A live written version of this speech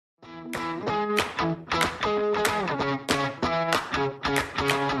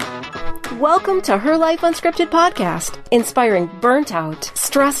Welcome to Her Life Unscripted podcast, inspiring burnt out,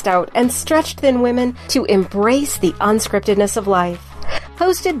 stressed out, and stretched thin women to embrace the unscriptedness of life.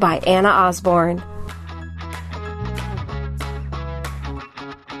 Hosted by Anna Osborne.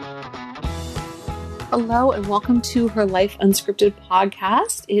 Hello and welcome to Her Life Unscripted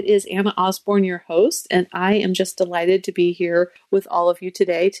podcast. It is Anna Osborne, your host, and I am just delighted to be here with all of you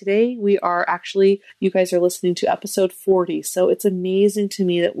today. Today we are actually, you guys are listening to episode 40, so it's amazing to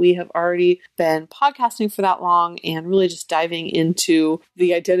me that we have already been podcasting for that long and really just diving into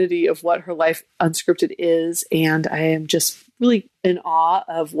the identity of what Her Life Unscripted is, and I am just really in awe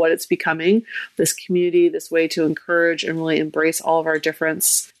of what it's becoming, this community, this way to encourage and really embrace all of our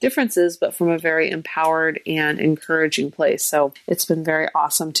differences, but from a very empowered and encouraging place. So it's been very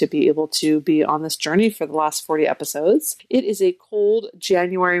awesome to be able to be on this journey for the last 40 episodes. It is a cold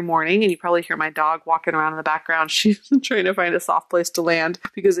January morning, and you probably hear my dog walking around in the background. She's trying to find a soft place to land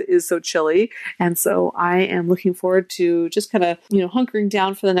because it is so chilly. And so I am looking forward to just kind of, hunkering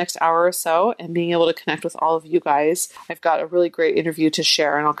down for the next hour or so and being able to connect with all of you guys. I've got a really great interview to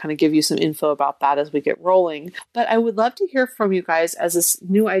share, and I'll kind of give you some info about that as we get rolling. But I would love to hear from you guys as this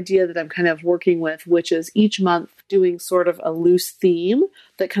new idea that I'm kind of working with, which is each month doing sort of a loose theme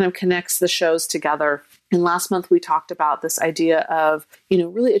that kind of connects the shows together. And last month we talked about this idea of,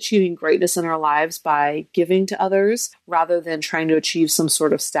 really achieving greatness in our lives by giving to others rather than trying to achieve some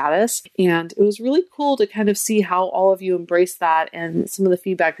sort of status. And it was really cool to kind of see how all of you embraced that and some of the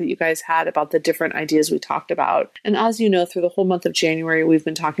feedback that you guys had about the different ideas we talked about. And as you know, through the whole month of January, we've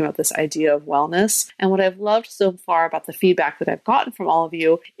been talking about this idea of wellness. And what I've loved so far about the feedback that I've gotten from all of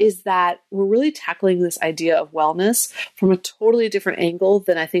you is that we're really tackling this idea of wellness from a totally different angle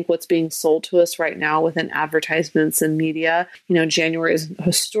than I think what's being sold to us right now within advertisements and media. January is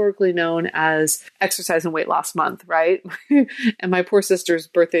historically known as exercise and weight loss month, right? And my poor sister's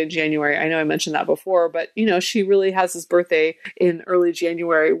birthday in January, I know I mentioned that before, but she really has this birthday in early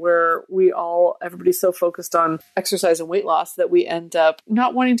January where everybody's so focused on exercise and weight loss that we end up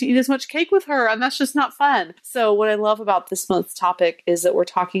not wanting to eat as much cake with her, and that's just not fun. So what I love about this month's topic is that we're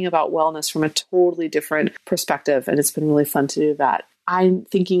talking about wellness from a totally different perspective, and it's been really fun to do that. I'm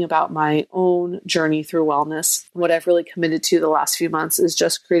thinking about my own journey through wellness. What I've really committed to the last few months is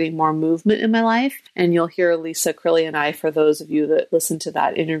just creating more movement in my life. And you'll hear Lisa Crilly and I, for those of you that listen to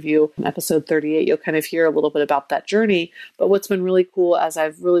that interview in episode 38, you'll kind of hear a little bit about that journey. But what's been really cool as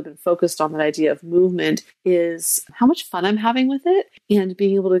I've really been focused on that idea of movement is how much fun I'm having with it and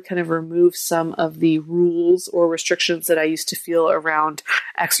being able to kind of remove some of the rules or restrictions that I used to feel around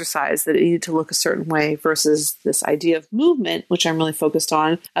exercise, that it needed to look a certain way versus this idea of movement, which I'm really focused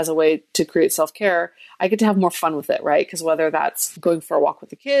on as a way to create self-care. I get to have more fun with it, right? Because whether that's going for a walk with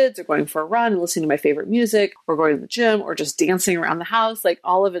the kids or going for a run and listening to my favorite music or going to the gym or just dancing around the house, like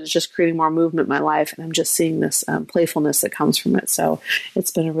all of it is just creating more movement in my life. And I'm just seeing this playfulness that comes from it. So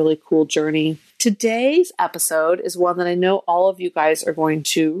it's been a really cool journey. Today's episode is one that I know all of you guys are going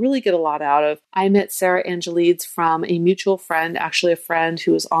to really get a lot out of. I met Sarah Angelides from a mutual friend, actually a friend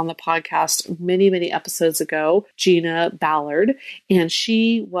who was on the podcast many, many episodes ago, Gina Ballard, and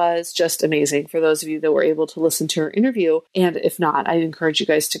she was just amazing for those of you that were able to listen to her interview. And if not, I encourage you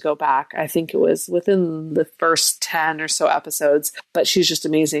guys to go back. I think it was within the first 10 or so episodes, but she's just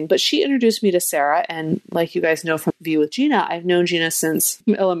amazing. But she introduced me to Sarah, and like you guys know from View with Gina, I've known Gina since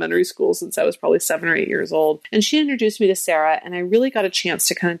elementary school, since I was probably 7 or 8 years old. And she introduced me to Sarah, and I really got a chance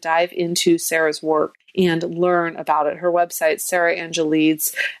to kind of dive into Sarah's work and learn about it. Her website, Sarah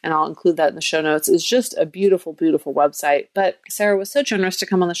Angelides, and I'll include that in the show notes, is just a beautiful, beautiful website. But Sarah was so generous to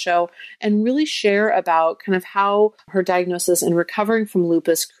come on the show and really share about kind of how her diagnosis and recovering from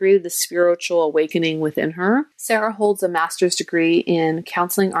lupus created the spiritual awakening within her. Sarah holds a master's degree in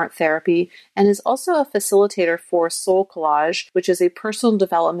counseling art therapy and is also a facilitator for Soul Collage, which is a personal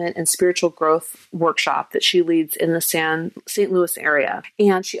development and spiritual growth workshop that she leads in the St. Louis area.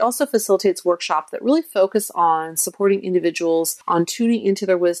 And she also facilitates workshops that really focus on supporting individuals on tuning into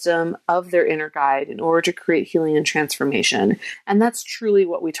their wisdom of their inner guide in order to create healing and transformation. And that's truly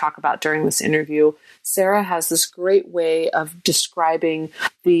what we talk about during this interview. Sarah has this great way of describing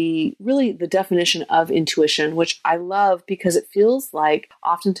the definition of intuition, which I love because it feels like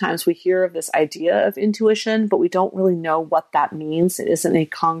oftentimes we hear of this idea of intuition, but we don't really know what that means. It isn't a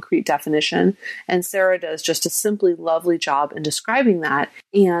concrete definition. And Sarah does just a simply lovely job in describing that.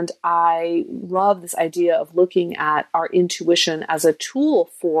 And I love this idea of looking at our intuition as a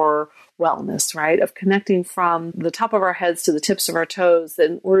tool for wellness, right? Of connecting from the top of our heads to the tips of our toes. That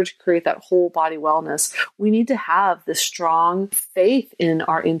in order to create that whole body wellness, we need to have this strong faith in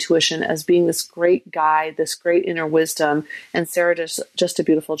our intuition as being this great guide, this great inner wisdom. And Sarah does just a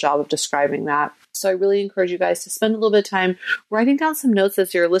beautiful job of describing that. So I really encourage you guys to spend a little bit of time writing down some notes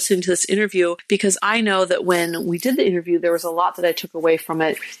as you're listening to this interview, because I know that when we did the interview, there was a lot that I took away from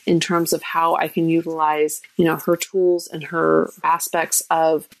it in terms of how I can utilize, her tools and her aspects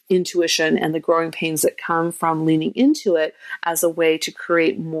of intuition and the growing pains that come from leaning into it as a way to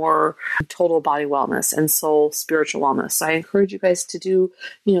create more total body wellness and soul spiritual wellness. So I encourage you guys to do,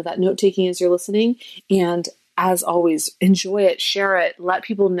 that note taking as you're listening. And as always, enjoy it, share it, let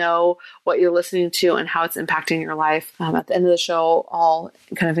people know what you're listening to and how it's impacting your life. At the end of the show, I'll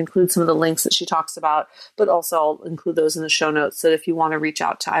kind of include some of the links that she talks about, but also I'll include those in the show notes so that if you want to reach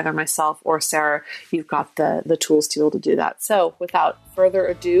out to either myself or Sarah, you've got the tools to be able to do that. So without further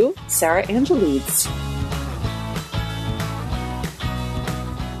ado, Sarah Angelides.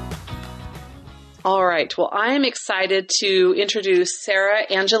 All right. Well, I am excited to introduce Sarah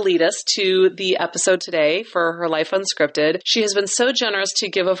Angelides to the episode today for her Life Unscripted. She has been so generous to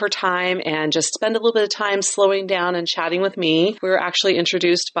give of her time and just spend a little bit of time slowing down and chatting with me. We were actually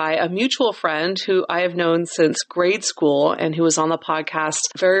introduced by a mutual friend who I have known since grade school and who was on the podcast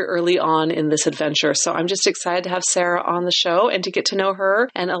very early on in this adventure. So I'm just excited to have Sarah on the show and to get to know her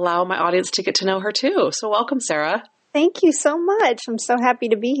and allow my audience to get to know her too. So welcome, Sarah. Thank you so much. I'm so happy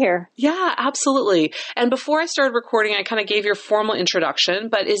to be here. Yeah, absolutely. And before I started recording, I kind of gave your formal introduction,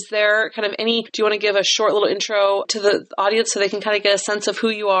 but is there kind of do you want to give a short little intro to the audience so they can kind of get a sense of who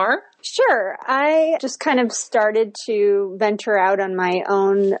you are? Sure. I just kind of started to venture out on my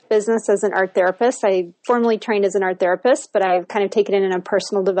own business as an art therapist. I formerly trained as an art therapist, but I've kind of taken it in a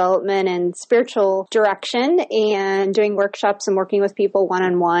personal development and spiritual direction and doing workshops and working with people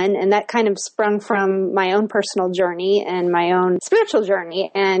one-on-one. And that kind of sprung from my own personal journey and my own spiritual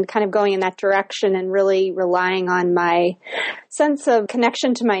journey and kind of going in that direction and really relying on my sense of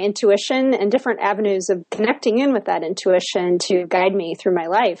connection to my intuition and different avenues of connecting in with that intuition to guide me through my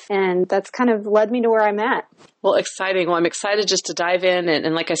life. And that's kind of led me to where I'm at. Well, exciting. Well, I'm excited just to dive in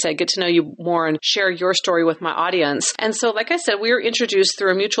and like I said, get to know you more and share your story with my audience. And so, like I said, we were introduced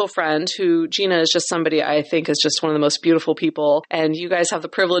through a mutual friend who, Gina, is just somebody I think is just one of the most beautiful people. And you guys have the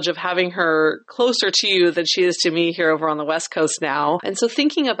privilege of having her closer to you than she is to me here over on the West Coast now. And so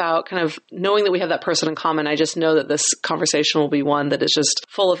thinking about kind of knowing that we have that person in common, I just know that this conversation will be one that is just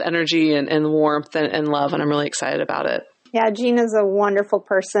full of energy and warmth and love. And I'm really excited about it. Yeah, Gina's a wonderful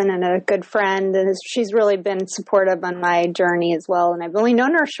person and a good friend, and she's really been supportive on my journey as well. And I've only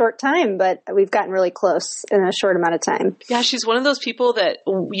known her a short time, but we've gotten really close in a short amount of time. Yeah, she's one of those people that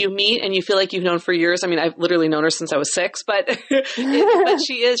you meet and you feel like you've known for years. I mean, I've literally known her since I was 6, but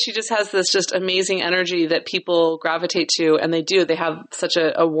she just has this just amazing energy that people gravitate to, and they do. They have such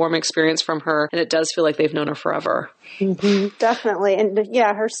a warm experience from her, and it does feel like they've known her forever. Mm-hmm, definitely. And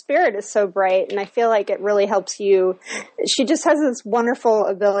yeah, her spirit is so bright, and I feel like it really helps you. She just has this wonderful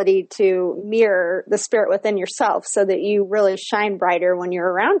ability to mirror the spirit within yourself so that you really shine brighter when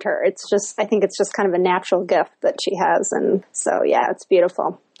you're around her. I think it's just kind of a natural gift that she has. And so, yeah, it's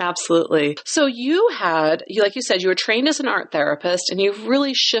beautiful. Absolutely. So like you said, you were trained as an art therapist, and you've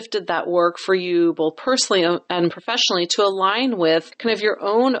really shifted that work for you both personally and professionally to align with kind of your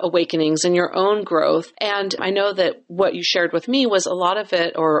own awakenings and your own growth. And I know that what you shared with me was a lot of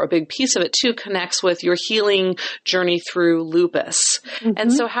it, or a big piece of it too, connects with your healing journey through lupus. Mm-hmm.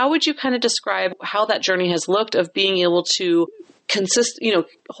 And so how would you kind of describe how that journey has looked of being able to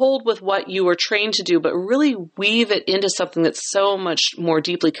hold with what you were trained to do, but really weave it into something that's so much more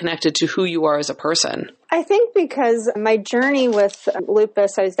deeply connected to who you are as a person? I think because my journey with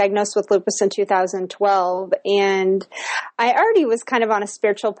lupus, I was diagnosed with lupus in 2012, and I already was kind of on a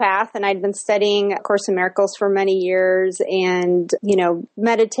spiritual path, and I'd been studying A Course in Miracles for many years and,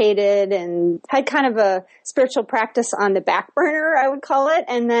 meditated and had kind of a spiritual practice on the back burner, I would call it.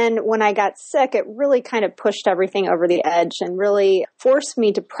 And then when I got sick, it really kind of pushed everything over the edge and really forced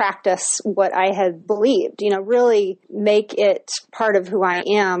me to practice what I had believed, really make it part of who I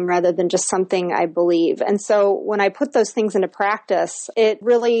am rather than just something I believe. And so when I put those things into practice, it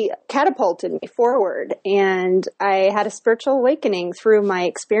really catapulted me forward. And I had a spiritual awakening through my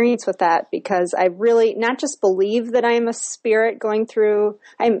experience with that, because I really not just believe that I'm a spirit going through,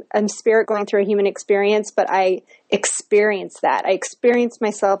 I'm spirit going through a human experience, but I experience that. I experience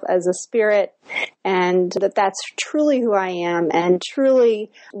myself as a spirit, and that's truly who I am and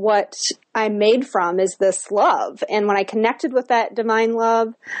truly what I'm made from is this love. And when I connected with that divine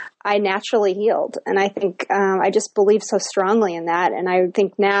love, I naturally healed. And I think I just believe so strongly in that. And I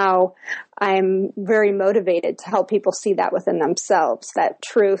think now I'm very motivated to help people see that within themselves, that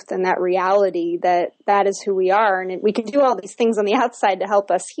truth and that reality that that is who we are. And we can do all these things on the outside to help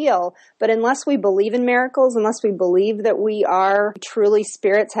us heal. But unless we believe in miracles, unless we believe that we are truly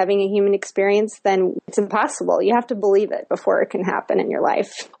spirits having a human experience, then it's impossible. You have to believe it before it can happen in your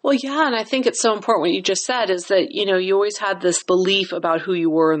life. Well, yeah. And I think it's so important what you just said is that, you always had this belief about who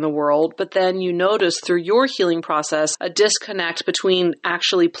you were in the world, but then you noticed through your healing process a disconnect between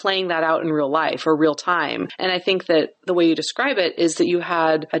actually playing that out in real life or real time. And I think that the way you describe it is that you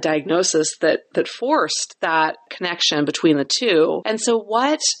had a diagnosis that forced that connection between the two. And so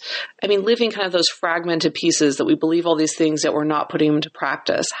living kind of those fragmented pieces that we believe all these things that we're not putting them into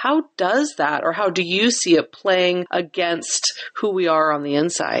practice, how does that, or how do you see it playing against who we are on the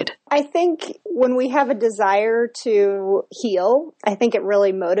inside? I think when we have a desire to heal, I think it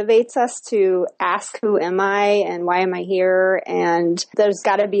really motivates us to ask, who am I and why am I here? And there's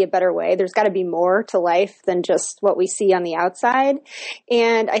got to be a better way. There's got to be more to life than just what we see on the outside.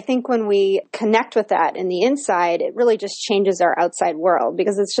 And I think when we connect with that in the inside, it really just changes our outside world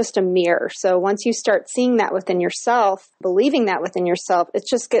because it's just a mirror. So once you start seeing that within yourself, believing that within yourself, it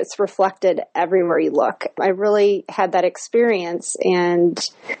just gets reflected everywhere you look. I really had that experience, and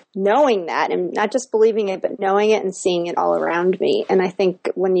knowing that, and not just believing it, but knowing it and seeing it all around me. And I think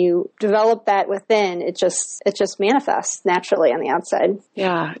when you develop that within, it just manifests naturally on the outside.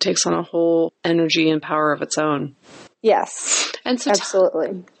 Yeah, it takes on a whole energy and power of its own. Yes, and so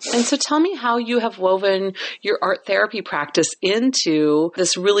absolutely. And so tell me how you have woven your art therapy practice into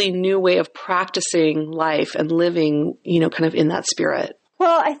this really new way of practicing life and living, kind of in that spirit.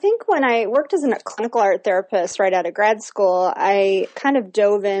 Well, I think when I worked as a clinical art therapist right out of grad school, I kind of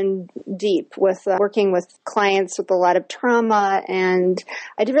dove in deep with working with clients with a lot of trauma, and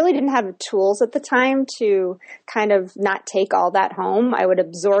I really didn't have tools at the time to kind of not take all that home. I would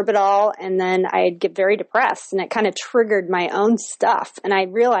absorb it all, and then I'd get very depressed, and it kind of triggered my own stuff, and I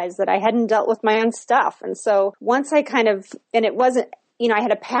realized that I hadn't dealt with my own stuff. And so once I and it wasn't, I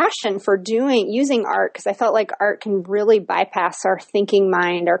had a passion for using art because I felt like art can really bypass our thinking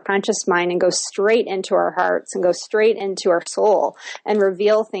mind, our conscious mind, and go straight into our hearts and go straight into our soul and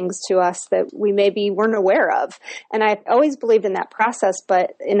reveal things to us that we maybe weren't aware of. And I've always believed in that process,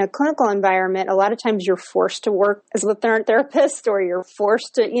 but in a clinical environment, a lot of times you're forced to work as an art therapist, or you're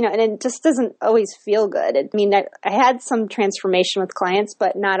forced to, and it just doesn't always feel good. I had some transformation with clients,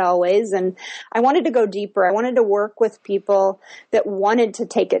 but not always. And I wanted to go deeper. I wanted to work with people that wanted to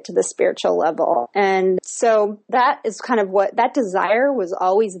take it to the spiritual level. And so that is kind of what that desire was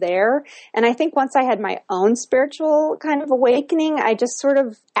always there. And I think once I had my own spiritual kind of awakening, I just sort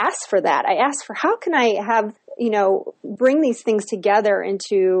of asked for that. I asked for, how can I have, bring these things together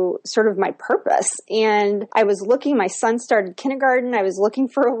into sort of my purpose. And I was my son started kindergarten. I was looking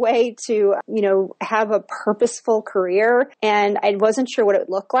for a way to, have a purposeful career, and I wasn't sure what it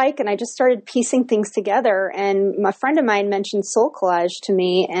would look like. And I just started piecing things together. And a friend of mine mentioned Soul Collage to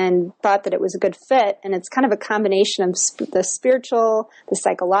me and thought that it was a good fit. And it's kind of a combination of the spiritual, the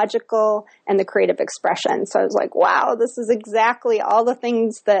psychological, and the creative expression. So I was like, wow, this is exactly all the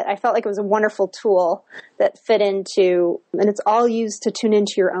things that I felt like it was a wonderful tool that fit into, and it's all used to tune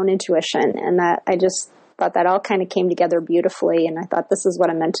into your own intuition. And that I just thought that all kind of came together beautifully. And I thought, this is what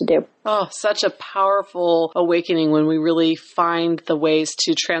I'm meant to do. Oh, such a powerful awakening when we really find the ways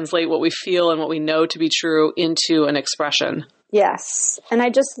to translate what we feel and what we know to be true into an expression. Yes. And I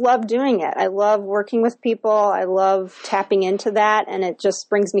just love doing it. I love working with people. I love tapping into that. And it just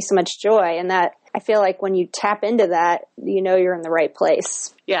brings me so much joy. And that I feel like when you tap into that, you're in the right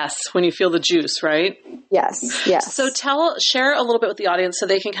place. Yes. When you feel the juice, right? Yes. Yes. So share a little bit with the audience so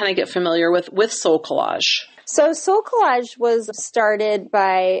they can kind of get familiar with Soul Collage. So Soul Collage was started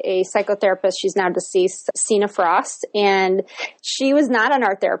by a psychotherapist. She's now deceased, Sina Frost. And she was not an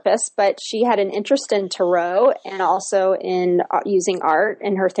art therapist, but she had an interest in tarot and also in using art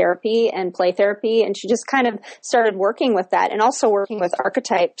in her therapy and play therapy. And she just kind of started working with that and also working with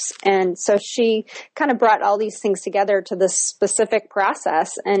archetypes. And so she kind of brought all these things together to this specific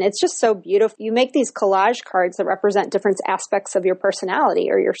process. And it's just so beautiful. You make these collage cards that represent different aspects of your personality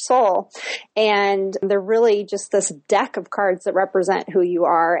or your soul. And they're really really just this deck of cards that represent who you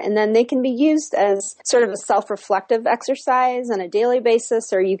are. And then they can be used as sort of a self-reflective exercise on a daily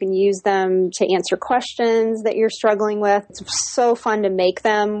basis, or you can use them to answer questions that you're struggling with. It's so fun to make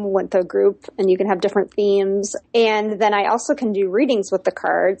them with a group, and you can have different themes. And then I also can do readings with the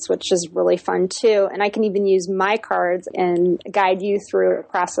cards, which is really fun too. And I can even use my cards and guide you through a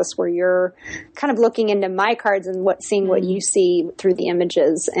process where you're kind of looking into my cards and seeing what you see through the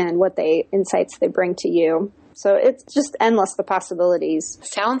images and what insights they bring to you. So it's just endless, the possibilities.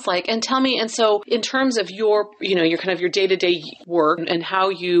 Sounds like. And tell me, and so in terms of your kind of your day-to-day work and how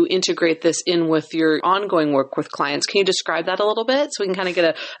you integrate this in with your ongoing work with clients, can you describe that a little bit so we can kind of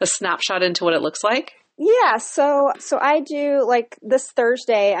get a snapshot into what it looks like? Yeah, so I do, like this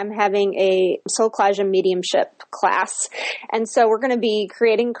Thursday, I'm having a Soul Collage and mediumship class. And so we're going to be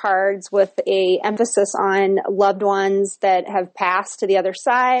creating cards with a emphasis on loved ones that have passed to the other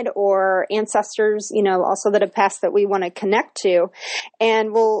side, or ancestors, also that have passed that we want to connect to.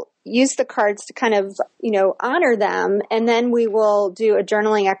 And we'll use the cards to kind of, honor them. And then we will do a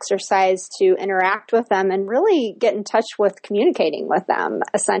journaling exercise to interact with them and really get in touch with communicating with them,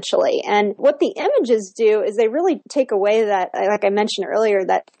 essentially. And what the images do is they really take away that, like I mentioned earlier,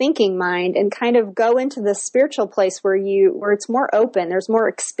 that thinking mind, and kind of go into the spiritual place where it's more open, there's more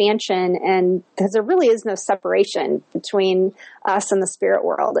expansion, and because there really is no separation between us and the spirit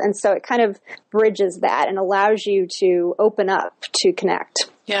world. And so it kind of bridges that and allows you to open up to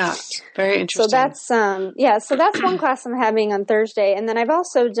connect. Yeah, very interesting. So that's one class I'm having on Thursday. And then I've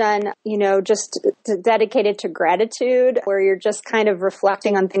also done, just dedicated to gratitude, where you're just kind of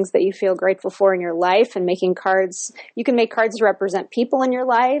reflecting on things that you feel grateful for in your life and making cards. You can make cards to represent people in your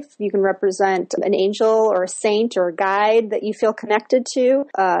life. You can represent an angel or a saint or a guide that you feel connected to,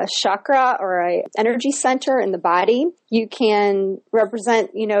 a chakra or a energy center in the body. You can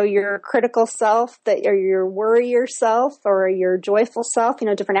represent, your critical self, or your worrier self, or your joyful self,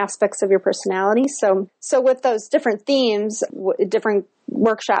 different aspects of your personality. So with those different themes, different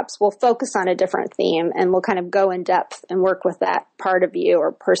workshops will focus on a different theme, and we'll kind of go in depth and work with that part of you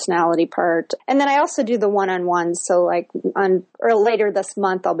or personality part. And then I also do the one-on-ones. So later this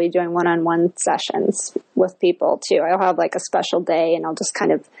month, I'll be doing one-on-one sessions with people too. I'll have like a special day, and I'll just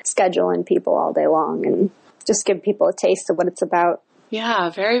kind of schedule in people all day long and just give people a taste of what it's about. Yeah,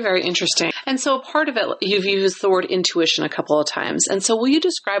 very, very interesting. And so part of it, you've used the word intuition a couple of times. And so will you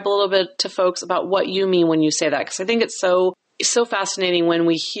describe a little bit to folks about what you mean when you say that? Because I think it's so fascinating when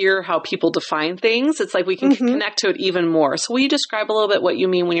we hear how people define things. It's like we can connect to it even more. So will you describe a little bit what you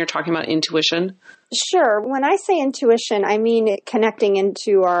mean when you're talking about intuition? Sure. When I say intuition, I mean connecting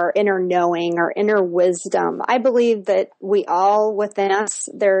into our inner knowing, our inner wisdom. I believe that we all within us,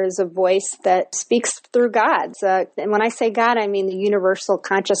 there is a voice that speaks through God. And when I say God, I mean the universal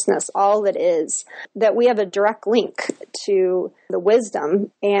consciousness, all that is, that we have a direct link to the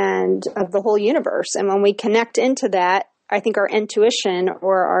wisdom and of the whole universe. And when we connect into that, I think our intuition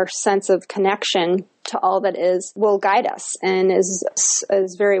or our sense of connection to all that is will guide us and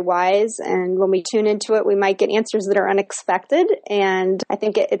is very wise. And when we tune into it, we might get answers that are unexpected. And I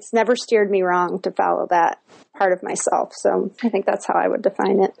think it's never steered me wrong to follow that part of myself. So I think that's how I would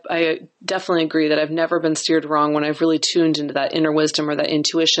define it. I definitely agree that I've never been steered wrong when I've really tuned into that inner wisdom or that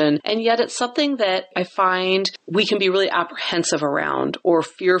intuition. And yet it's something that I find we can be really apprehensive around or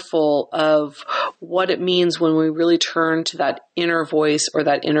fearful of what it means when we really turn to that inner voice or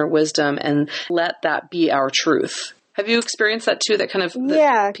that inner wisdom and let that be our truth. Have you experienced that too? That kind of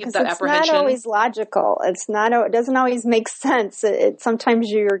because that it's apprehension? Not always logical. It doesn't always make sense. Sometimes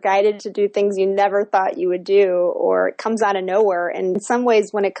you're guided to do things you never thought you would do, or it comes out of nowhere. And in some ways,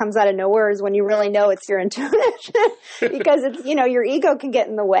 when it comes out of nowhere is when you really know it's your intuition, because it's your ego can get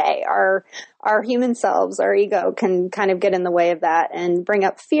in the way. Our human selves, our ego can kind of get in the way of that and bring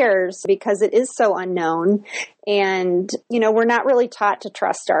up fears because it is so unknown. And, we're not really taught to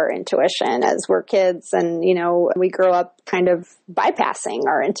trust our intuition as we're kids. And, we grow up kind of bypassing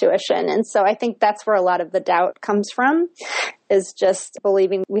our intuition. And so I think that's where a lot of the doubt comes from, is just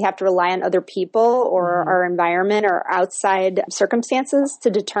believing we have to rely on other people or our environment or outside circumstances to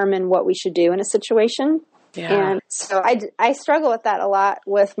determine what we should do in a situation. Yeah. And so I struggle with that a lot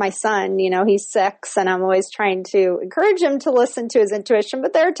with my son. He's 6 and I'm always trying to encourage him to listen to his intuition,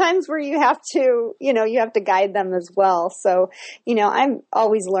 but there are times where you have to guide them as well. So, I'm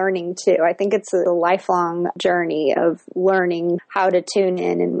always learning too. I think it's a lifelong journey of learning how to tune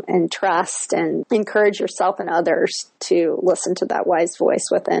in and trust and encourage yourself and others to listen to that wise voice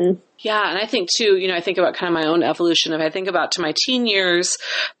within. Yeah. And I think too, I think about kind of my own evolution. If I think about to my teen years,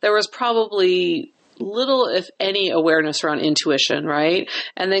 there was probably little, if any, awareness around intuition, right?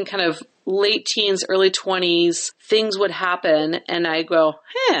 And then kind of late teens, early 20s, things would happen and I go,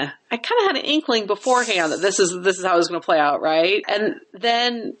 I kind of had an inkling beforehand that this is how it was going to play out, right? And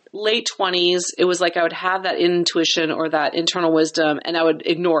then late 20s, it was like I would have that intuition or that internal wisdom and I would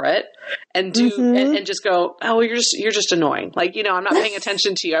ignore it and do and just go, oh, well, you're just annoying. Like, I'm not paying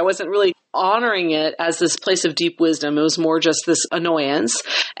attention to you. I wasn't really honoring it as this place of deep wisdom. It was more just this annoyance.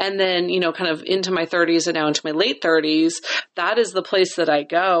 And then, kind of into my 30s and now into my late 30s, that is the place that I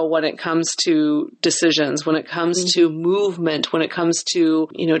go when it comes to decisions, when it comes to movement, when it comes to,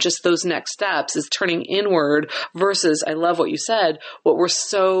 just those next steps is turning inward versus, I love what you said, what we're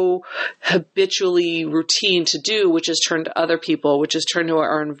so habitually routine to do, which is turn to other people, which is turn to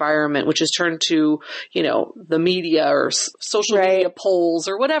our environment, which is turn to, the media or social media polls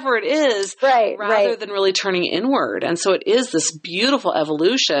or whatever it is, rather than really turning inward. And so it is this beautiful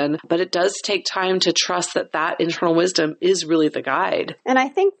evolution, but it does take time to trust that internal wisdom is really the guide. And I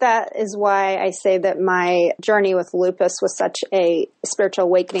think that is why I say that my journey with lupus was such a spiritual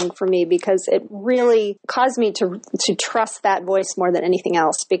awakening for me, because it really caused me to trust that voice more than anything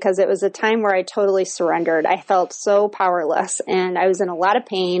else, because it was a time where I totally surrendered. I felt so powerless and I was in a lot of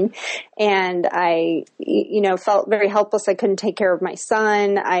pain and I, felt very helpless. I couldn't take care of my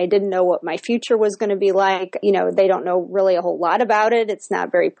son. I didn't know what my future was going to be like. They don't know really a whole lot about it. It's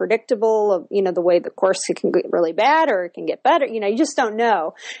not very predictable. The way the course, it can get really bad or it can get better. You just don't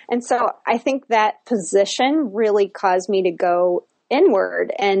know. And so I think that position really caused me to go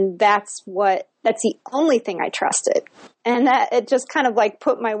inward. And that's the only thing I trusted. And that it just kind of like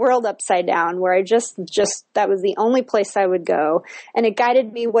put my world upside down, where I just that was the only place I would go. And it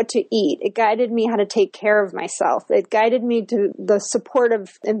guided me what to eat. It guided me how to take care of myself. It guided me to the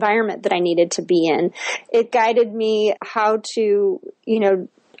supportive environment that I needed to be in. It guided me how to,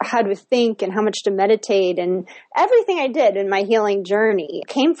 how to think and how much to meditate, and everything I did in my healing journey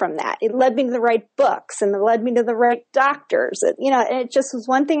came from that. It led me to the right books and it led me to the right doctors. And it just was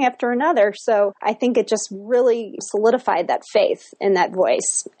one thing after another. So I think it just really solidified that faith in that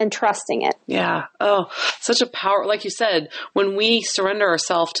voice and trusting it. Yeah. Oh, such a power. Like you said, when we surrender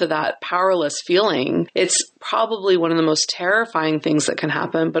ourselves to that powerless feeling, it's probably one of the most terrifying things that can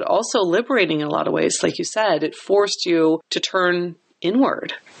happen, but also liberating in a lot of ways. Like you said, it forced you to turn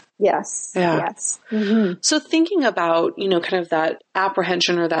inward. Yes. Yeah. Yes. Mm-hmm. So thinking about, kind of that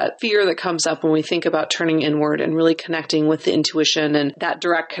apprehension or that fear that comes up when we think about turning inward and really connecting with the intuition and that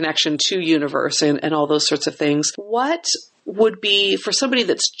direct connection to universe and all those sorts of things, what would be for somebody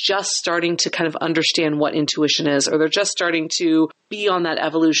that's just starting to kind of understand what intuition is, or they're just starting to be on that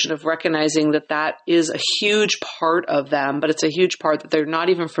evolution of recognizing that is a huge part of them, but it's a huge part that they're not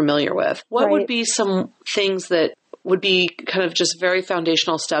even familiar with. What would be some things that would be kind of just very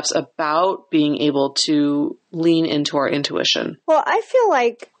foundational steps about being able to lean into our intuition? Well, I feel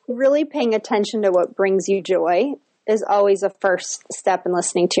like really paying attention to what brings you joy is always a first step in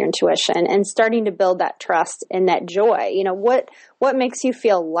listening to your intuition and starting to build that trust and that joy. What makes you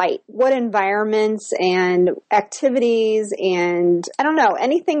feel light? What environments and activities and I don't know,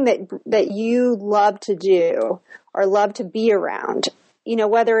 anything that you love to do or love to be around.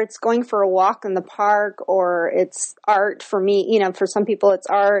 Whether it's going for a walk in the park or it's art for me, for some people it's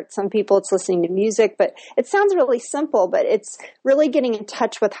art, some people it's listening to music, but it sounds really simple, but it's really getting in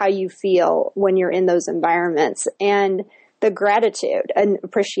touch with how you feel when you're in those environments and the gratitude and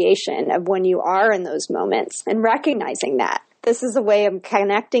appreciation of when you are in those moments and recognizing that. This is a way of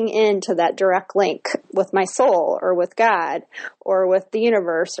connecting into that direct link with my soul or with God or with the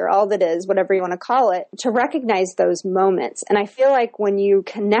universe or all that is, whatever you want to call it, to recognize those moments. And I feel like when you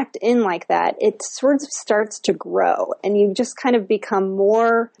connect in like that, it sort of starts to grow and you just kind of become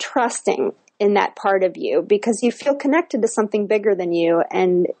more trusting in that part of you because you feel connected to something bigger than you.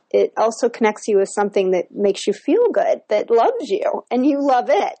 And it also connects you with something that makes you feel good, that loves you and you love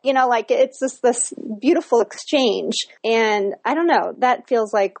it. It's just this beautiful exchange. And I don't know, that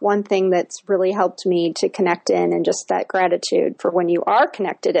feels like one thing that's really helped me to connect in and just that gratitude for when you are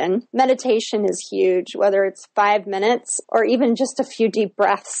connected in. Meditation is huge, whether it's 5 minutes or even just a few deep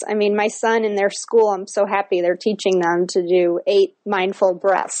breaths. I mean, my son in their school, I'm so happy they're teaching them to do 8 mindful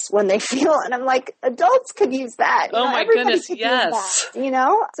breaths when they feel, and I'm like, adults could use that. Oh my goodness, yes.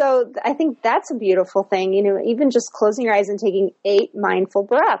 So I think that's a beautiful thing, even just closing your eyes and taking 8 mindful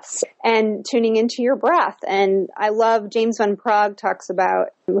breaths and tuning into your breath. And I love James Van Praagh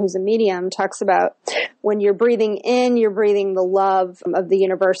who's a medium, talks about when you're breathing in, you're breathing the love of the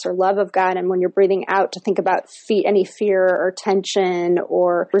universe or love of God. And when you're breathing out, to think about any fear or tension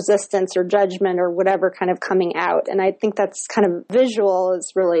or resistance or judgment or whatever kind of coming out. And I think that's kind of visual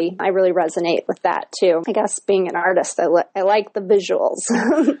I really resonate with that too. I guess being an artist, I like the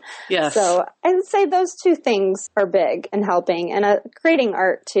visuals. Yes. So I would say those two things are big in helping. And creating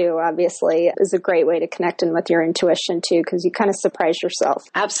art too, obviously, is a great way to connect in with your intuition too, because you kind of surprise yourself.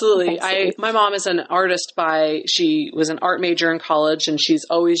 Absolutely. My mom is an artist she was an art major in college, and she's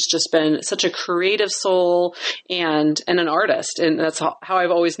always just been such a creative soul and an artist. And that's how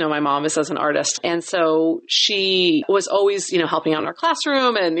I've always known my mom is as an artist. And so she was always, helping out in our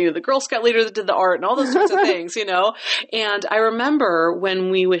classroom, and, the Girl Scout leader that did the art and all those sorts of things, And I remember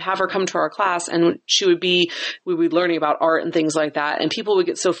when we would have her come to our class, and we would be learning about art and things like that. And people would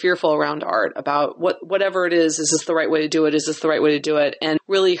get so fearful around art about whatever it is this the right way to do it? Is this the right way to do it? And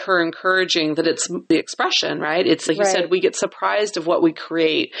really her encouraging that it's the expression, right? It's like you said, we get surprised of what we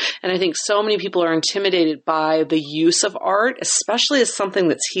create. And I think so many people are intimidated by the use of art, especially as something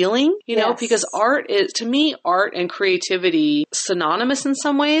that's healing, because art is, to me, art and creativity synonymous in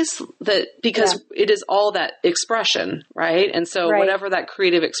some ways, because it is all that expression, right? And so whatever that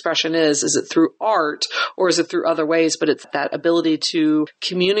creative expression is it through art or is it through other ways? But it's that ability to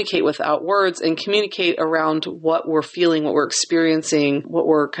communicate without words and communicate around what we're feeling, what we're experiencing, what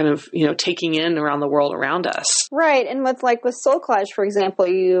we're kind of, taking in around the world around us. Right. And with Soul Collage, for example,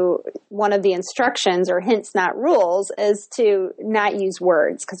 one of the instructions or hints, not rules, is to not use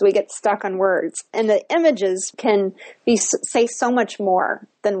words, because we get stuck on words. And the images can say so much more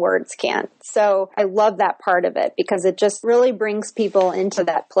than words can. So I love that part of it, because it just really brings people into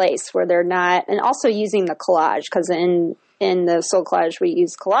that place where they're not, and also using the collage, because in the Soul Collage, we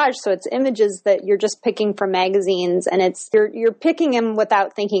use collage. So it's images that you're just picking from magazines, and you're picking them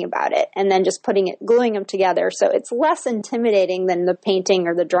without thinking about it, and then just gluing them together. So it's less intimidating than the painting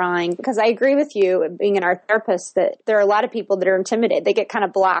or the drawing, because I agree with you, being an art therapist, that there are a lot of people that are intimidated. They get kind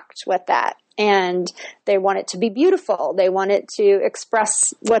of blocked with that. And they want it to be beautiful. They want it to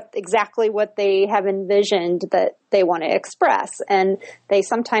express exactly what they have envisioned that they want to express. And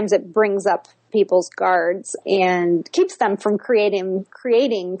sometimes it brings up people's guards and keeps them from creating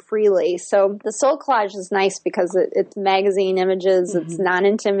freely. So the Soul Collage is nice because it's magazine images. Mm-hmm. It's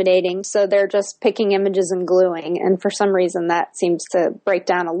non-intimidating. So they're just picking images and gluing. And for some reason that seems to break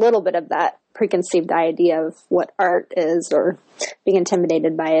down a little bit of that preconceived idea of what art is, or being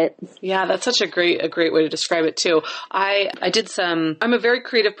intimidated by it. Yeah, that's such a great way to describe it too. I'm a very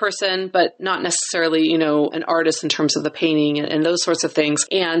creative person, but not necessarily, an artist in terms of the painting and those sorts of things.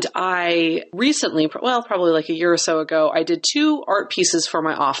 And I recently, probably like a year or so ago, I did 2 art pieces for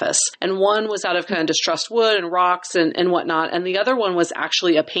my office. And one was out of kind of distressed wood and rocks and whatnot. And the other one was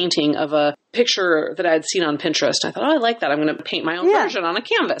actually a painting of a picture that I had seen on Pinterest. I thought, I like that. I'm going to paint my own version on a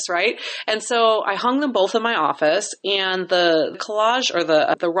canvas, right? And so I hung them both in my office, and the collage, or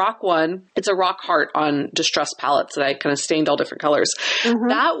the rock one, it's a rock heart on distressed palettes that I kind of stained all different colors. Mm-hmm.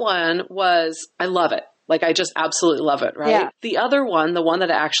 That one I love it. I just absolutely love it, right? Yeah. The other one, the one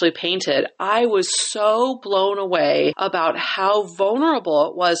that I actually painted, I was so blown away about how vulnerable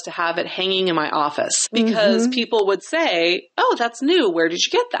it was to have it hanging in my office, because people would say, "Oh, that's new. Where did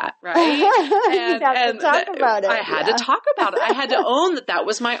you get that?" Right? And I had to talk about it. I had to own that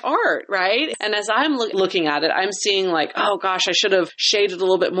was my art, right? And as I'm looking at it, I'm seeing oh gosh, I should have shaded a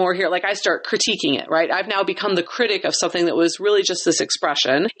little bit more here. I start critiquing it, right? I've now become the critic of something that was really just this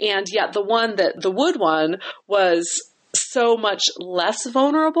expression. And yet the wood one was so much less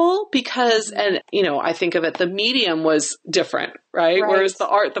vulnerable because, I think of it, the medium was different, right? Whereas the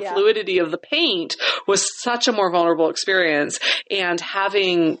art, the fluidity of the paint was such a more vulnerable experience. And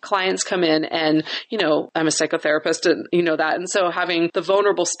having clients come in and, I'm a psychotherapist and that. And so having the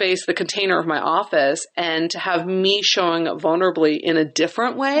vulnerable space, the container of my office, and to have me showing up vulnerably in a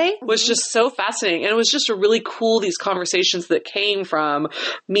different way was just so fascinating. And it was just a really cool, these conversations that came from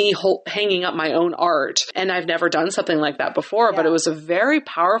me hanging up my own art. And I've never done something like that before, but it was a very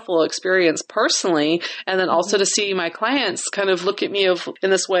powerful experience personally. And then also to see my clients kind of look at me in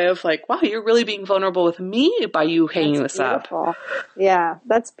this way of wow, you're really being vulnerable with me by you hanging this up. Yeah,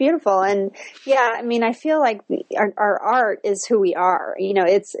 that's beautiful. And I feel like our art is who we are.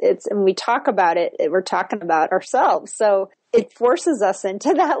 It's and we talk about it, we're talking about ourselves. So it forces us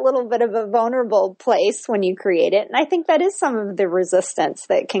into that little bit of a vulnerable place when you create it. And I think that is some of the resistance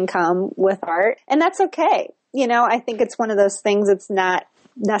that can come with art. And that's okay. I think it's one of those things that's not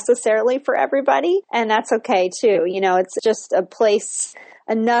necessarily for everybody. And that's okay too. It's just a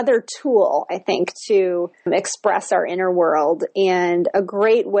another tool, I think, to express our inner world, and a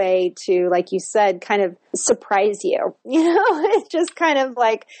great way to, like you said, kind of surprise you. It's just kind of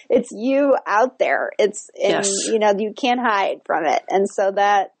like, it's you out there. You can't hide from it. And so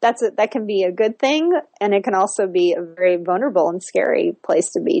that can be a good thing. And it can also be a very vulnerable and scary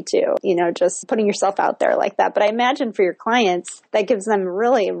place to be too, just putting yourself out there like that. But I imagine for your clients, that gives them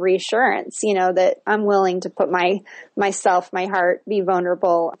really reassurance, that I'm willing to put myself, my heart, be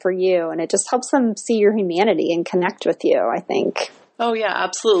vulnerable for you. And it just helps them see your humanity and connect with you, I think. Oh, yeah,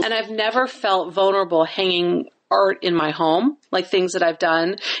 absolutely. And I've never felt vulnerable hanging art in my home, like things that I've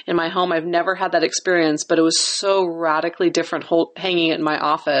done in my home. I've never had that experience, but it was so radically different hanging it in my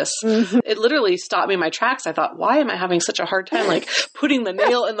office. Mm-hmm. It literally stopped me in my tracks. I thought, why am I having such a hard time, like putting the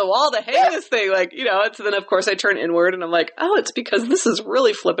nail in the wall to hang this thing? So then of course I turn inward and I'm like, oh, it's because this is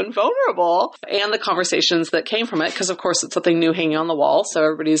really flippin' vulnerable. And the conversations that came from it, because of course it's something new hanging on the wall. So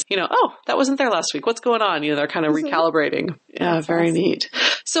everybody's, oh, that wasn't there last week. What's going on? They're kind of recalibrating. Yeah, that's very awesome. Neat.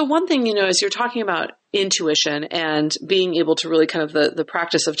 So one thing, as you're talking about intuition and being able to really kind of the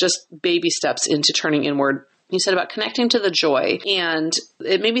practice of just baby steps into turning inward. You said about connecting to the joy, and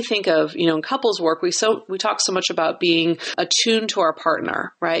it made me think of, in couples work, we talk so much about being attuned to our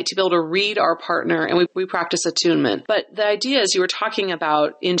partner, right? To be able to read our partner, and we practice attunement. But the idea is you were talking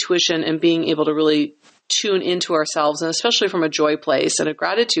about intuition and being able to really tune into ourselves, and especially from a joy place and a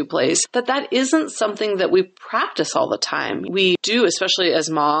gratitude place, that isn't something that we practice all the time. We do, especially as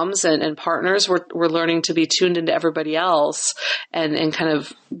moms and partners, we're learning to be tuned into everybody else and kind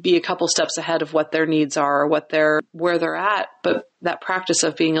of be a couple steps ahead of what their needs are, where they're at. But that practice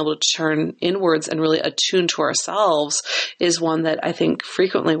of being able to turn inwards and really attune to ourselves is one that I think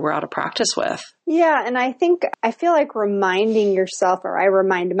frequently we're out of practice with. Yeah. And I feel like reminding yourself, or I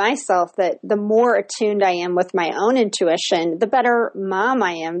remind myself, that the more attuned I am with my own intuition, the better mom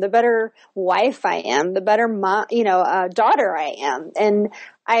I am, the better wife I am, the better daughter I am. And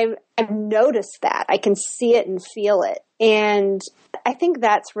I've noticed that. I can see it and feel it. And I think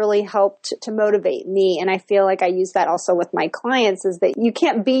that's really helped to motivate me. And I feel like I use that also with my clients, is that you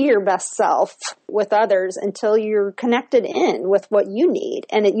can't be your best self with others until you're connected in with what you need.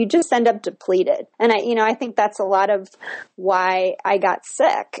 And you just end up depleted. And I think that's a lot of why I got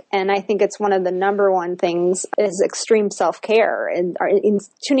sick. And I think it's one of the number one things is extreme self-care. And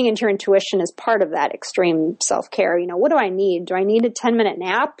tuning into your intuition is part of that extreme self-care. What do I need? Do I need a 10-minute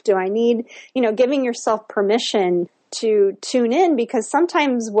nap? Do I need, giving yourself permission to tune in, because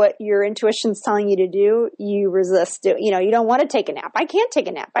sometimes what your intuition's telling you to do, you resist. You don't want to take a nap. I can't take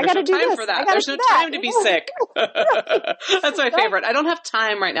a nap. I got to do this. For that. There's no time to be sick. That's my favorite. I don't have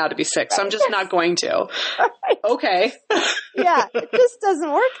time right now to be sick, so I'm just not going to. Right. Okay. Yeah, it just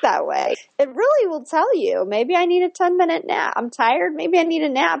doesn't work that way. It really will tell you, maybe I need a 10-minute nap. I'm tired. Maybe I need a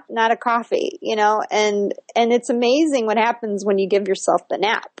nap, not a coffee, and it's amazing what happens when you give yourself the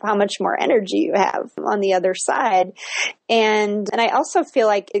nap, how much more energy you have on the other side. And I also feel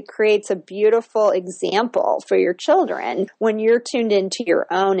like it creates a beautiful example for your children when you're tuned into your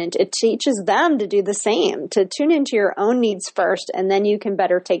own, and it teaches them to do the same, to tune into your own needs first, and then you can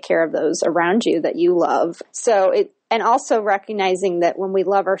better take care of those around you that you love. And also recognizing that when we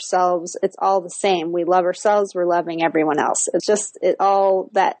love ourselves, it's all the same. We love ourselves, we're loving everyone else. It's just,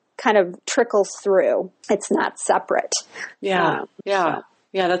 all that kind of trickles through. It's not separate. Yeah.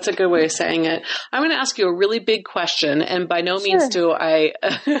 Yeah, that's a good way of saying it. I'm going to ask you a really big question, and by no means do I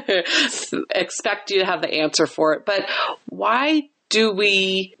expect you to have the answer for it, but why do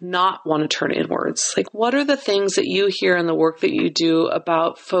we not want to turn inwards? Like, what are the things that you hear in the work that you do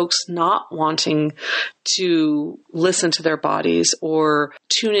about folks not wanting to listen to their bodies or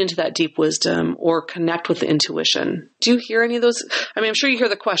tune into that deep wisdom or connect with the intuition? Do you hear any of those? I mean, I'm sure you hear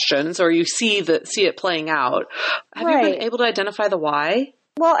the questions or you see it playing out. Have you been able to identify the why?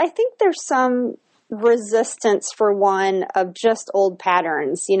 Well, I think there's some resistance, for one, of just old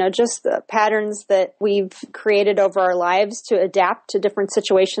patterns, just the patterns that we've created over our lives to adapt to different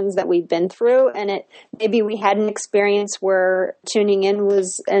situations that we've been through. And maybe we had an experience where tuning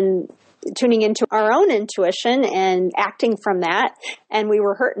into our own intuition and acting from that, and we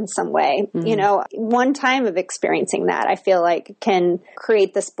were hurt in some way. Mm-hmm. One time of experiencing that, I feel like, can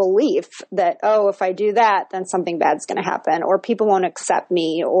create this belief that, if I do that, then something bad's going to happen, or people won't accept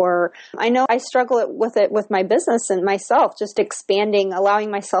me. Or I know I struggle with it with my business and myself, just expanding, allowing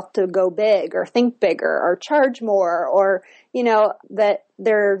myself to go big or think bigger or charge more, or, that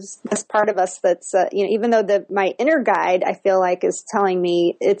there's this part of us that's, even though my inner guide, I feel like, is telling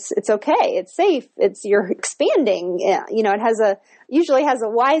me it's okay, it's safe, you're expanding, it has usually has a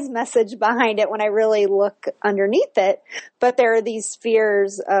wise message behind it when I really look underneath it. But there are these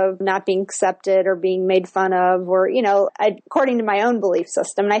fears of not being accepted or being made fun of, or, according to my own belief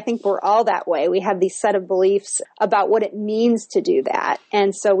system. And I think we're all that way. We have these set of beliefs about what it means to do that.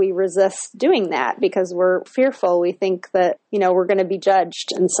 And so we resist doing that because we're fearful. We think that, we're going to be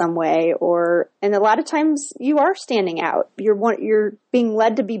judged in some way, and a lot of times you are standing out. You're being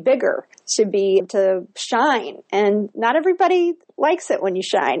led to be bigger, to shine. And not everybody likes it when you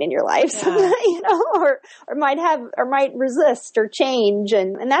shine in your life, or might resist or change.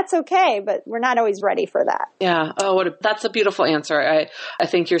 And that's okay, but we're not always ready for that. Yeah. Oh, that's a beautiful answer. I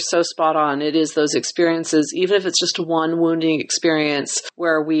think you're so spot on. It is those experiences, even if it's just one wounding experience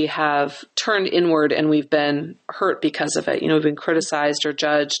where we have turned inward and we've been hurt because of it. We've been criticized or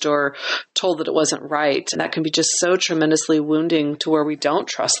judged or told that it wasn't right. And that can be just so tremendously wounding to where we don't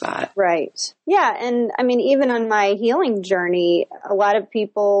trust that. Right. Yeah. And I mean, even on my healing journey, a lot of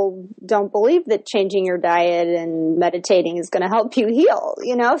people don't believe that changing your diet and meditating is going to help you heal,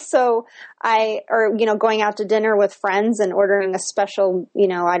 so going out to dinner with friends and ordering a special,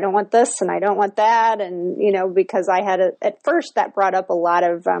 I don't want this and I don't want that. And, because I had at first that brought up a lot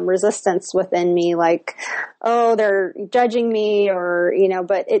of resistance within me, like, oh, they're judging me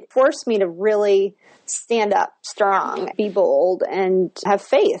but it forced me to really stand up strong, be bold, and have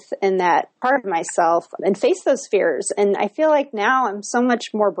faith in that part of myself and face those fears. And I feel like now I'm so much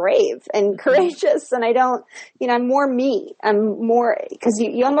more brave and courageous, and I don't, I'm more me. I'm more, because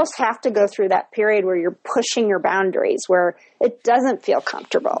you almost have to go through that period where you're pushing your boundaries, where it doesn't feel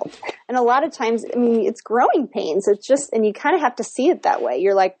comfortable. And a lot of times, it's growing pains. It's just, and you kind of have to see it that way.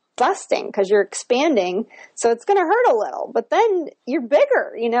 You're like, busting because you're expanding. So it's going to hurt a little, but then you're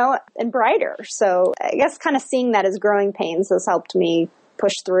bigger, and brighter. So I guess kind of seeing that as growing pains has helped me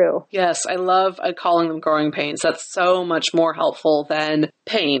push through. Yes, I love calling them growing pains. That's so much more helpful than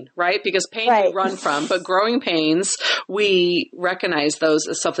pain, right? Because pain we run from, but growing pains, we recognize those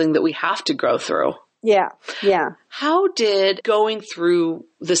as something that we have to grow through. Yeah. Yeah. How did going through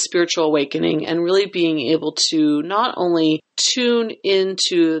the spiritual awakening and really being able to not only tune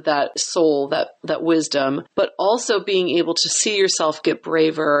into that soul, that wisdom, but also being able to see yourself get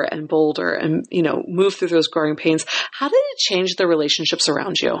braver and bolder and, move through those growing pains, how did it change the relationships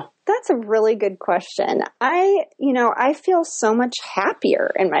around you? That's a really good question. I feel so much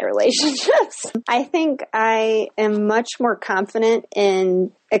happier in my relationships. I think I am much more confident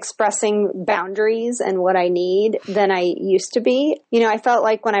in expressing boundaries and what I need than I used to be. I felt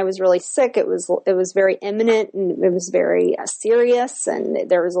like when I was really sick, it was very imminent and it was very serious, and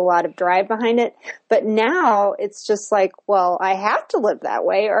there was a lot of drive behind it. But now it's just like, well, I have to live that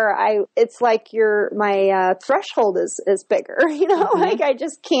way, or it's like my threshold is bigger, like I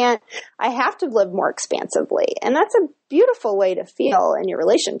just can't, I have to live more expansively. And that's a beautiful way to feel in your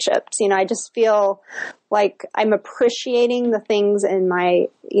relationships. I just feel like I'm appreciating the things in my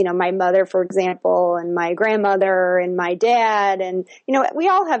mother, for example, and my grandmother and my dad. And, we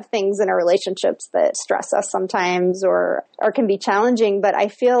all have things in our relationships that stress us sometimes or can be challenging, but I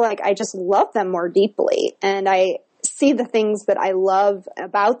feel like I just love them more deeply. And I see the things that I love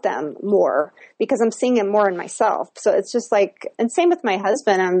about them more because I'm seeing it more in myself. So it's just like, and same with my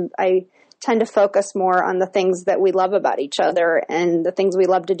husband, I tend to focus more on the things that we love about each other and the things we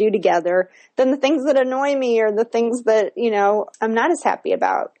love to do together than the things that annoy me or the things that, I'm not as happy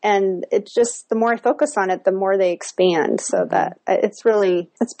about. And it's just, the more I focus on it, the more they expand. So that it's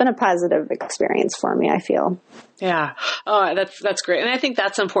been a positive experience for me, I feel. Yeah. Oh, that's great. And I think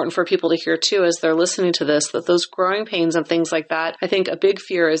that's important for people to hear too, as they're listening to this, that those growing pains and things like that. I think a big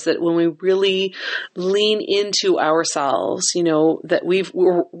fear is that when we really lean into ourselves, that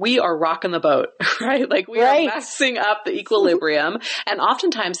we are rocking the boat, right? Like we are messing up the equilibrium. And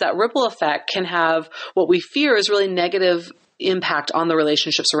oftentimes that ripple effect can have what we fear is really negative impact on the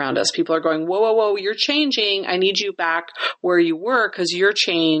relationships around us. People are going, whoa, whoa, whoa, you're changing. I need you back where you were because your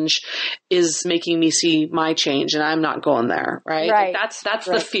change is making me see my change and I'm not going there. Right. Like that's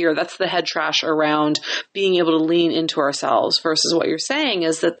the fear. That's the head trash around being able to lean into ourselves versus what you're saying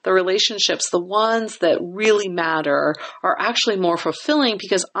is that the relationships, the ones that really matter are actually more fulfilling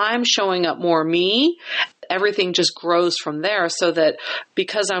because I'm showing up more me. Everything just grows from there so that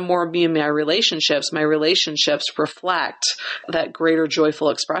because I'm more me in my relationships reflect that greater joyful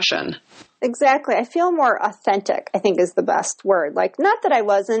expression. Exactly. I feel more authentic, I think is the best word. Like, not that I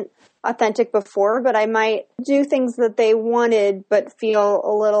wasn't authentic before, but I might do things that they wanted, but feel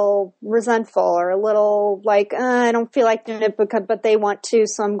a little resentful or a little like, I don't feel like doing it but they want to,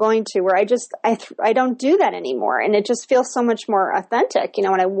 so I'm going to, where I don't do that anymore. And it just feels so much more authentic. You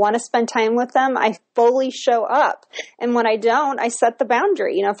know, when I want to spend time with them, I fully show up. And when I don't, I set the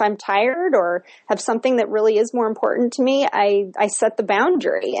boundary. You know, if I'm tired or have something that really is more important to me, I set the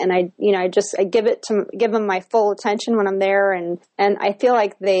boundary, and I give them my full attention when I'm there. And I feel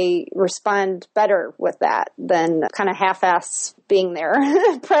like they respond better with that than kind of half-ass being there.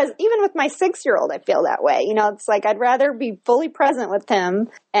 Even with my 6-year-old, I feel that way. You know, it's like I'd rather be fully present with him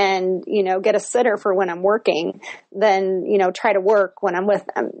and, you know, get a sitter for when I'm working than, you know, try to work when I'm with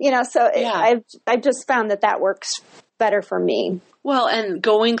them. You know, so I've just found that works better for me. Well, and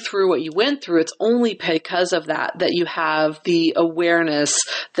going through what you went through, it's only because of that you have the awareness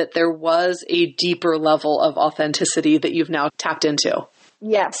that there was a deeper level of authenticity that you've now tapped into.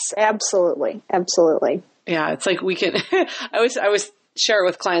 Yes, absolutely. Absolutely. Yeah, it's like we can, I always share it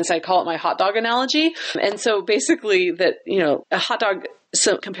with clients. I call it my hot dog analogy. And so basically that, you know, a hot dog,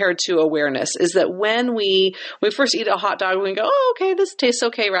 so compared to awareness, is that when we first eat a hot dog, we go, oh, okay, this tastes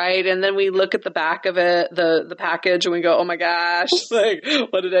okay, right? And then we look at the back of it, the package, and we go, oh my gosh, like,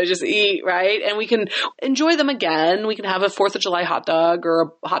 what did I just eat, right? And we can enjoy them again. We can have a 4th of July hot dog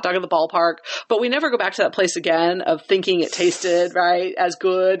or a hot dog at the ballpark, but we never go back to that place again of thinking it tasted, right, as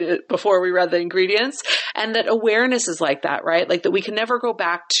good before we read the ingredients. And that awareness is like that, right? Like that we can never go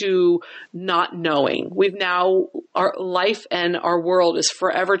back to not knowing. Our life and our world is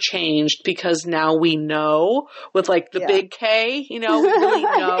forever changed because now we know with like the big K, you know, we really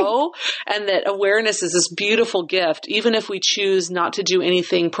know. And that awareness is this beautiful gift. Even if we choose not to do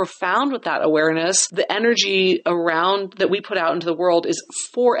anything profound with that awareness, the energy around that we put out into the world is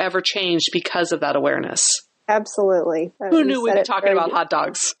forever changed because of that awareness. Absolutely. Who knew we'd be talking about hot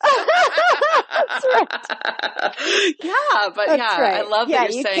dogs? That's right. Yeah, but that's right. I love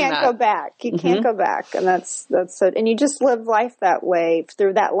that you're saying that. You can't go back. You can't go back. And that's it. And you just live life that way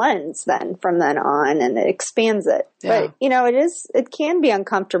through that lens then from then on, and it expands it. Yeah. But, you know, it can be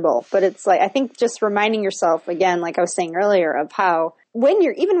uncomfortable, but it's like, I think just reminding yourself again, like I was saying earlier, of how when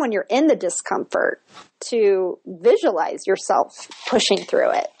you're in the discomfort, to visualize yourself pushing through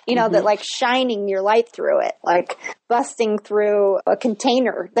it, you know, that like shining your light through it, like busting through a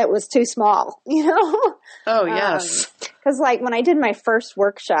container that was too small, you know? Oh, yes. 'Cause like when I did my first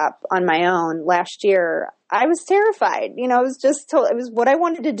workshop on my own last year, I was terrified. You know, it was what I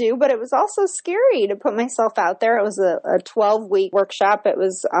wanted to do, but it was also scary to put myself out there. It was a 12-week workshop. It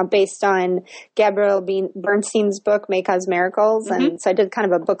was based on Gabrielle Bernstein's book, May Cause Miracles. And so I did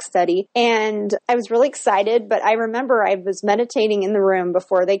kind of a book study, and I was really excited, but I remember I was meditating in the room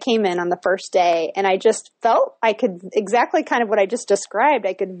before they came in on the first day, and I just felt I could exactly kind of what I just described.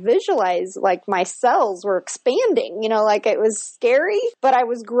 I could visualize like my cells were expanding, you know, like it was scary, but I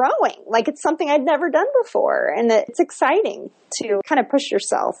was growing. Like it's something I'd never done before. And it's exciting to kind of push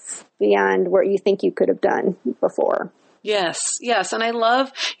yourself beyond what you think you could have done before. Yes, yes. And I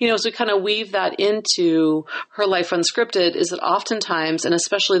love, you know, as we kind of weave that into Her Life Unscripted, is that oftentimes, and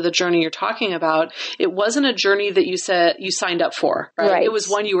especially the journey you're talking about, it wasn't a journey that you said you signed up for, right? It was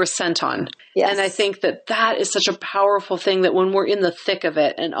one you were sent on. Yes. And I think that is such a powerful thing, that when we're in the thick of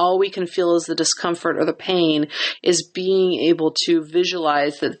it and all we can feel is the discomfort or the pain, is being able to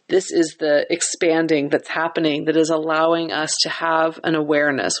visualize that this is the expanding that's happening, that is allowing us to have an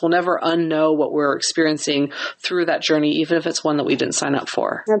awareness. We'll never unknow what we're experiencing through that journey, even if it's one that we didn't sign up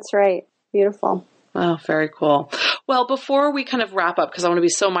for. That's right. Beautiful. Oh, very cool. Well, before we kind of wrap up, because I want to be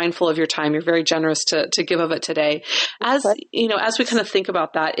so mindful of your time, you're very generous to give of it today. As you know, as we kind of think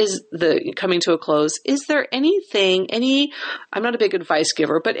about that, is the coming to a close, is there anything, I'm not a big advice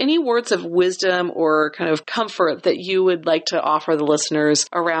giver, but any words of wisdom or kind of comfort that you would like to offer the listeners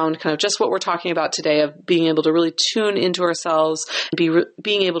around kind of just what we're talking about today, of being able to really tune into ourselves, and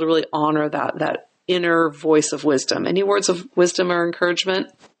being able to really honor that inner voice of wisdom? Any words of wisdom or encouragement?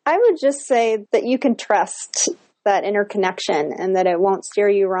 I would just say that you can trust that inner connection, and that it won't steer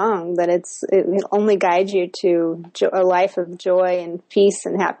you wrong, that it only guides you to a life of joy and peace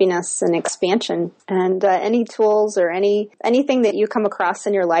and happiness and expansion. And any tools or anything that you come across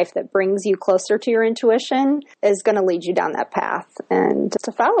in your life that brings you closer to your intuition is going to lead you down that path, and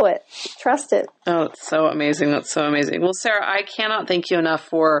to follow it, trust it. Oh, it's so amazing. That's so amazing. Well, Sarah, I cannot thank you enough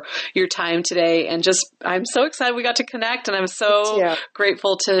for your time today. And I'm so excited we got to connect, and I'm so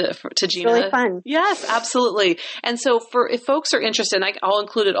grateful to Gina. It's really fun. Yes, absolutely. And so if folks are interested, and I'll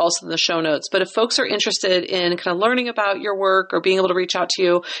include it also in the show notes, but if folks are interested in kind of learning about your work or being able to reach out to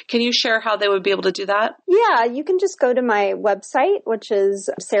you, can you share how they would be able to do that? Yeah, you can just go to my website, which is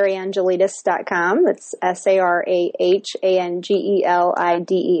sarahangelides.com. It's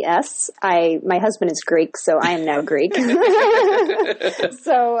SarahAngelides. My husband is Greek, so I am now Greek. So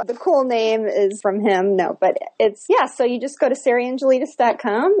the cool name is from him. No, but so you just go to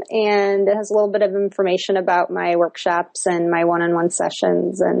sarahangelides.com, and it has a little bit of information about my workshops and my one-on-one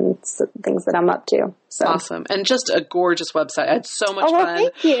sessions and things that I'm up to. So. Awesome. And just a gorgeous website. I had so much fun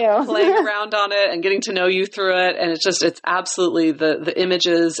thank you. playing around on it and getting to know you through it. And it's absolutely the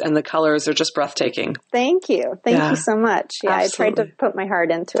images and the colors are just breathtaking. Thank you. Thank you so much. Yeah, absolutely. I tried to put my heart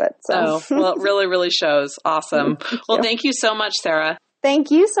into it. So. Oh, well, it really, really shows. Awesome. Thank you so much, Sarah.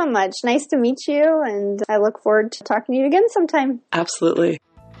 Thank you so much. Nice to meet you. And I look forward to talking to you again sometime. Absolutely.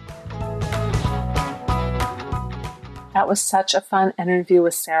 That was such a fun interview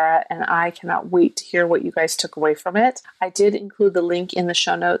with Sarah, and I cannot wait to hear what you guys took away from it. I did include the link in the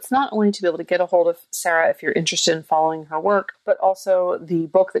show notes, not only to be able to get a hold of Sarah if you're interested in following her work, but also the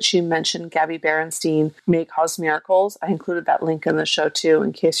book that she mentioned, Gabby Berenstein, May Cause Miracles. I included that link in the show too,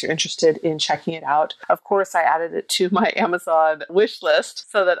 in case you're interested in checking it out. Of course, I added it to my Amazon wish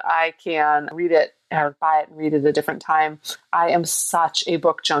list so that I can read it or buy it and read it at a different time. I am such a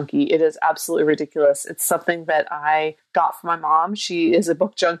book junkie. It is absolutely ridiculous. It's something that I got from my mom. She is a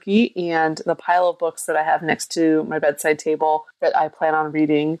book junkie, and the pile of books that I have next to my bedside table that I plan on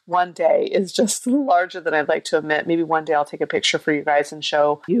reading one day is just larger than I'd like to admit. Maybe one day I'll take a picture for you guys and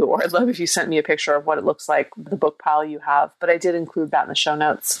show you, or I'd love if you sent me a picture of what it looks like, the book pile you have. But I did include that in the show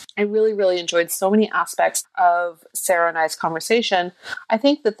notes. I really, really enjoyed so many aspects of Sarah and I's conversation. I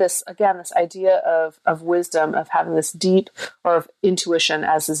think that this idea of wisdom, of having this deep, or of intuition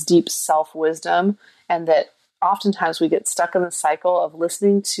as this deep self-wisdom, and that oftentimes we get stuck in the cycle of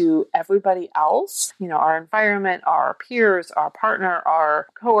listening to everybody else, our environment, our peers, our partner, our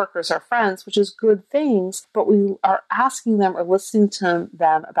coworkers, our friends, which is good things, but we are asking them or listening to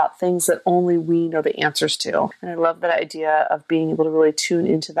them about things that only we know the answers to. And I love that idea of being able to really tune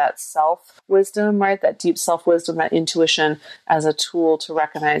into that self-wisdom, right? That deep self-wisdom, that intuition as a tool to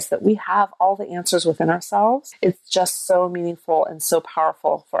recognize that we have all the answers within ourselves. It's just so meaningful and so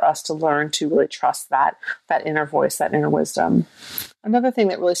powerful for us to learn to really trust that inner voice, that inner wisdom. Another thing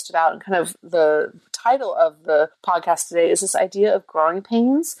that really stood out, and kind of the title of the podcast today, is this idea of growing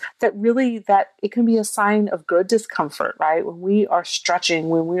pains, that it can be a sign of good discomfort, right? When we are stretching,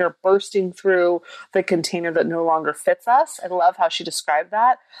 when we are bursting through the container that no longer fits us. I love how she described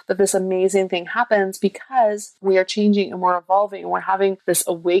that this amazing thing happens because we are changing and we're evolving and we're having this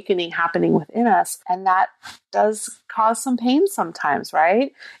awakening happening within us. And that does cause some pain sometimes,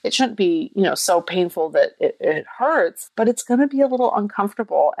 right? It shouldn't be, so painful that it hurts, but it's going to be a little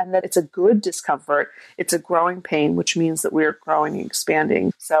uncomfortable, and that it's a good discomfort. It's a growing pain, which means that we're growing and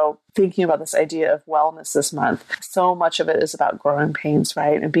expanding. So thinking about this idea of wellness this month, so much of it is about growing pains,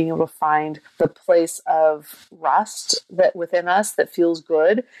 right? And being able to find the place of rest that within us that feels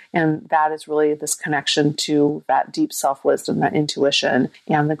good. And that is really this connection to that deep self-wisdom, that intuition,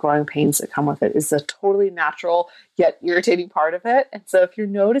 and the growing pains that come with it is a totally natural yet irritating part of it. And so if you're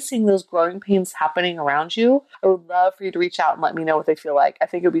noticing those growing pains happening around you, I would love for you to reach out and let me know what they feel like. I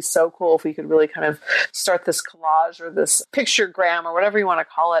think it would be so cool if we could really kind of start this collage or this pictogram or whatever you want to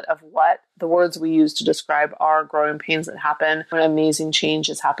call it of what the words we use to describe our growing pains that happen when amazing change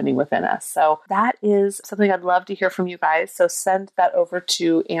is happening within us. So that is something I'd love to hear from you guys. So send that over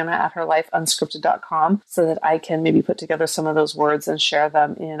to Anna@herlifeunscripted.com so that I can maybe put together some of those words and share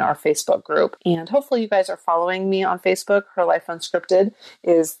them in our Facebook group. And hopefully you guys are following me on Facebook. Her Life Unscripted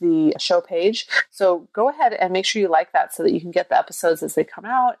is the show page. So go ahead and make sure you like that so that you can get the episodes as they come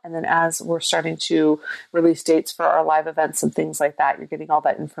out. And then as we're starting to release dates for our live events and things like that, you're getting all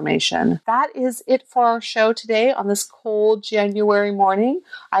that information. That is it for our show today on this cold January morning.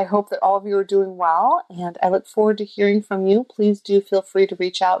 I hope that all of you are doing well, and I look forward to hearing from you. Please do feel free to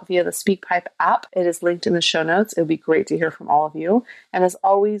reach out via the SpeakPipe app. It is linked in the show notes. It would be great to hear from all of you. And as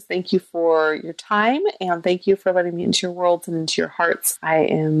always, thank you for your time, and thank you for letting me into your worlds and into your hearts. I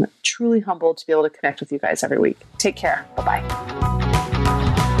am truly humbled to be able to connect with you guys every week. Take care. Bye-bye.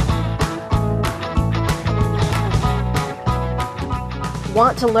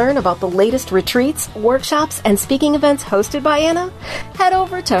 Want to learn about the latest retreats, workshops, and speaking events hosted by Anna? Head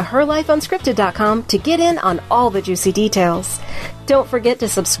over to herlifeunscripted.com to get in on all the juicy details. Don't forget to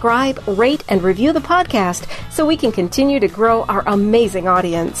subscribe, rate, and review the podcast so we can continue to grow our amazing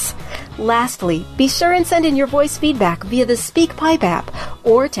audience. Lastly, be sure and send in your voice feedback via the SpeakPipe app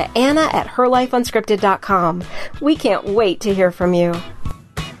or to Anna at herlifeunscripted.com. We can't wait to hear from you.